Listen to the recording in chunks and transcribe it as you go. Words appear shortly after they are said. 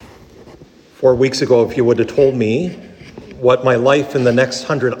4 weeks ago, if you would have told me what my life in the next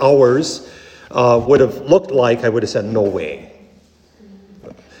 100 hours would have looked like, I would have said, no way.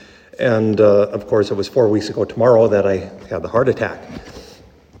 And of course, it was 4 weeks ago tomorrow that I had the heart attack.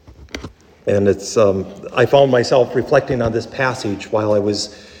 And I found myself reflecting on this passage while I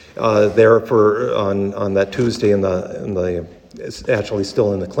was there on that Tuesday it's actually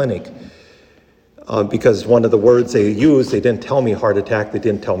still in the clinic. Because one of the words they used, they didn't tell me heart attack, they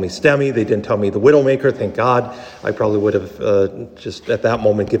didn't tell me STEMI, they didn't tell me the Widowmaker, thank God. I probably would have just at that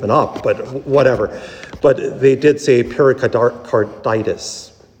moment given up, but whatever. But they did say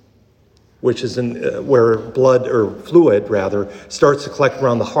pericarditis, which is where blood, or fluid rather, starts to collect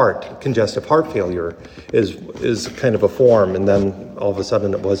around the heart. Congestive heart failure is kind of a form, and then all of a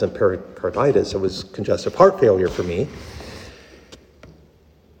sudden it wasn't pericarditis, it was congestive heart failure for me.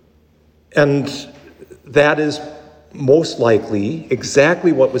 And that is most likely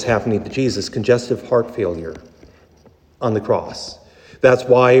exactly what was happening to Jesus, congestive heart failure on the cross. That's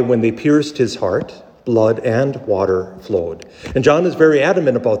why when they pierced his heart, blood and water flowed. And John is very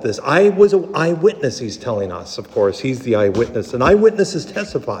adamant about this. I was an eyewitness, he's telling us, of course. He's the eyewitness. And eyewitnesses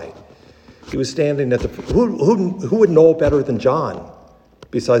testified. He was standing at the... Who would know better than John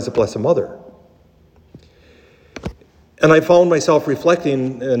besides the Blessed Mother? And I found myself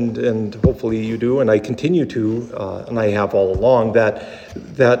reflecting, and hopefully you do, and I continue to, and I have all along,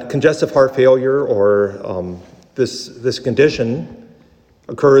 that congestive heart failure, or this condition,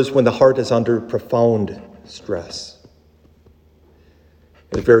 occurs when the heart is under profound stress.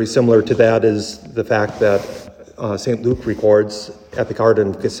 And very similar to that is the fact that St. Luke records at the Garden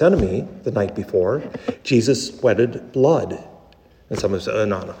of Gethsemane the night before, Jesus sweated blood. And someone said,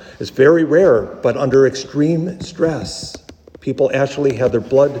 no. It's very rare, but under extreme stress, people actually had their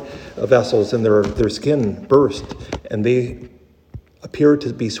blood vessels in their skin burst, and they appear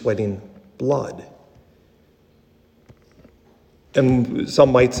to be sweating blood. And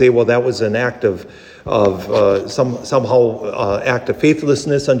some might say, well, that was an act of act of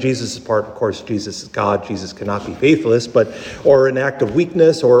faithlessness on Jesus' part. Of course, Jesus is God. Jesus cannot be faithless, or an act of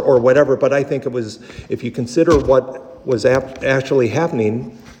weakness or whatever. But I think it was, if you consider what was actually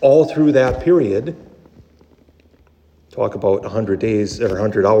happening all through that period, talk about 100 days or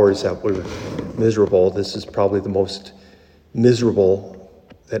 100 hours that were miserable. This is probably the most miserable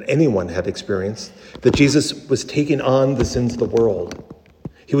that anyone had experienced, that Jesus was taking on the sins of the world.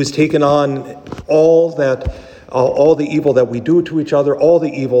 He was taking on all the evil that we do to each other, all the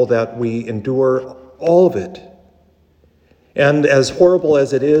evil that we endure, all of it. And as horrible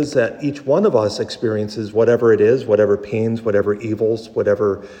as it is that each one of us experiences whatever it is, whatever pains, whatever evils,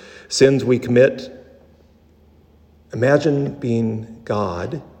 whatever sins we commit, imagine being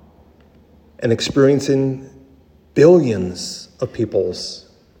God and experiencing billions of people's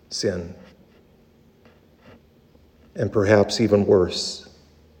sin. And perhaps even worse,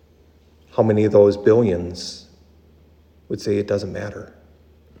 how many of those billions would say it doesn't matter?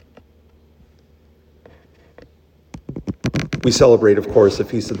 We celebrate, of course, the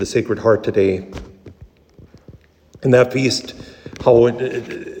Feast of the Sacred Heart today. And that feast, how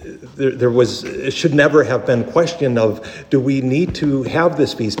it should never have been question of, do we need to have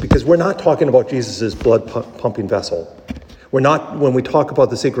this feast? Because we're not talking about Jesus' blood pumping vessel. When we talk about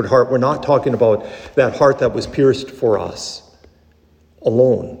the Sacred Heart, we're not talking about that heart that was pierced for us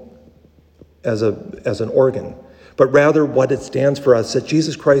alone as an organ, but rather what it stands for us, that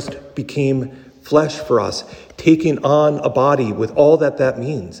Jesus Christ became flesh for us, taking on a body with all that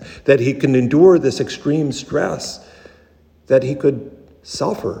means, that he can endure this extreme stress, that he could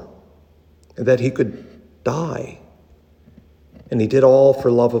suffer, and that he could die. And he did all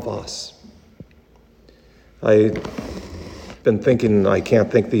for love of us. I've been thinking, I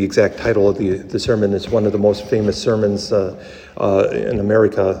can't think the exact title of the sermon. It's one of the most famous sermons in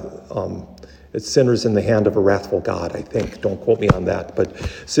America. It's Sinners in the Hand of a Wrathful God, I think. Don't quote me on that.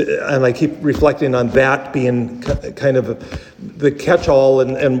 And I keep reflecting on that being kind of the catch-all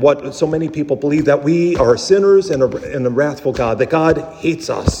and what so many people believe, that we are sinners and a wrathful God, that God hates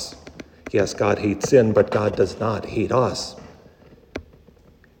us. Yes, God hates sin, but God does not hate us.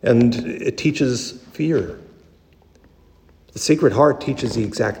 And it teaches fear. The Sacred Heart teaches the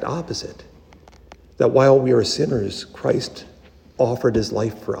exact opposite, that while we are sinners, Christ offered his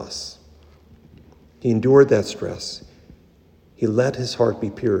life for us. He endured that stress. He let his heart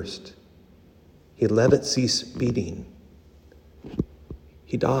be pierced. He let it cease beating.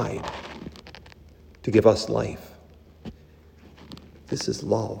 He died to give us life. This is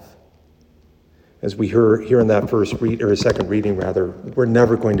love. As we hear here in that second reading, we're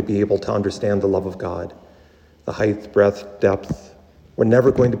never going to be able to understand the love of God, the height, breadth, depth, we're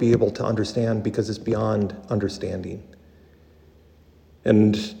never going to be able to understand because it's beyond understanding.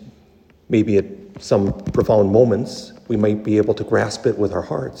 And maybe at some profound moments, we might be able to grasp it with our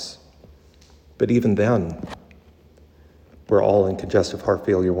hearts. But even then, we're all in congestive heart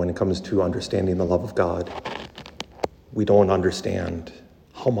failure when it comes to understanding the love of God. We don't understand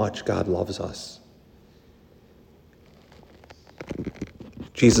how much God loves us.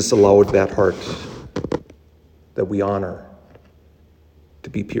 Jesus allowed that heart that we honor to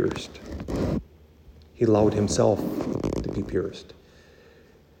be pierced. He allowed himself to be pierced,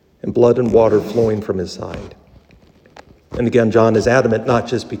 and blood and water flowing from his side. And again, John is adamant not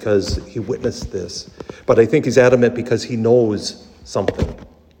just because he witnessed this, but I think he's adamant because he knows something.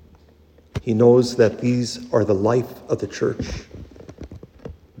 He knows that these are the life of the church: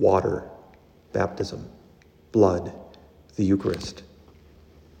 water, baptism, blood, the Eucharist.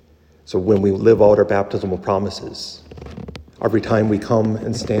 So when we live out our baptismal promises, every time we come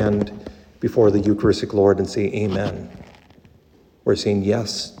and stand before the Eucharistic Lord and say amen, we're saying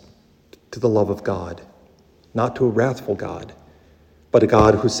yes to the love of God, not to a wrathful God, but a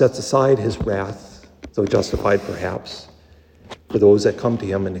God who sets aside his wrath, though justified perhaps, for those that come to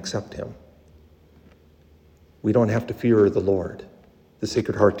him and accept him. We don't have to fear the Lord. The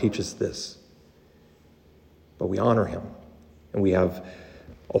Sacred Heart teaches this. But we honor him, and we have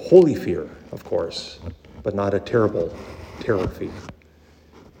a holy fear, of course, but not a terrible terror fear.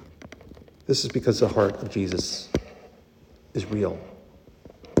 This is because the heart of Jesus is real.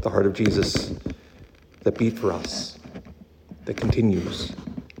 The heart of Jesus that beat for us, that continues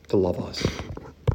to love us.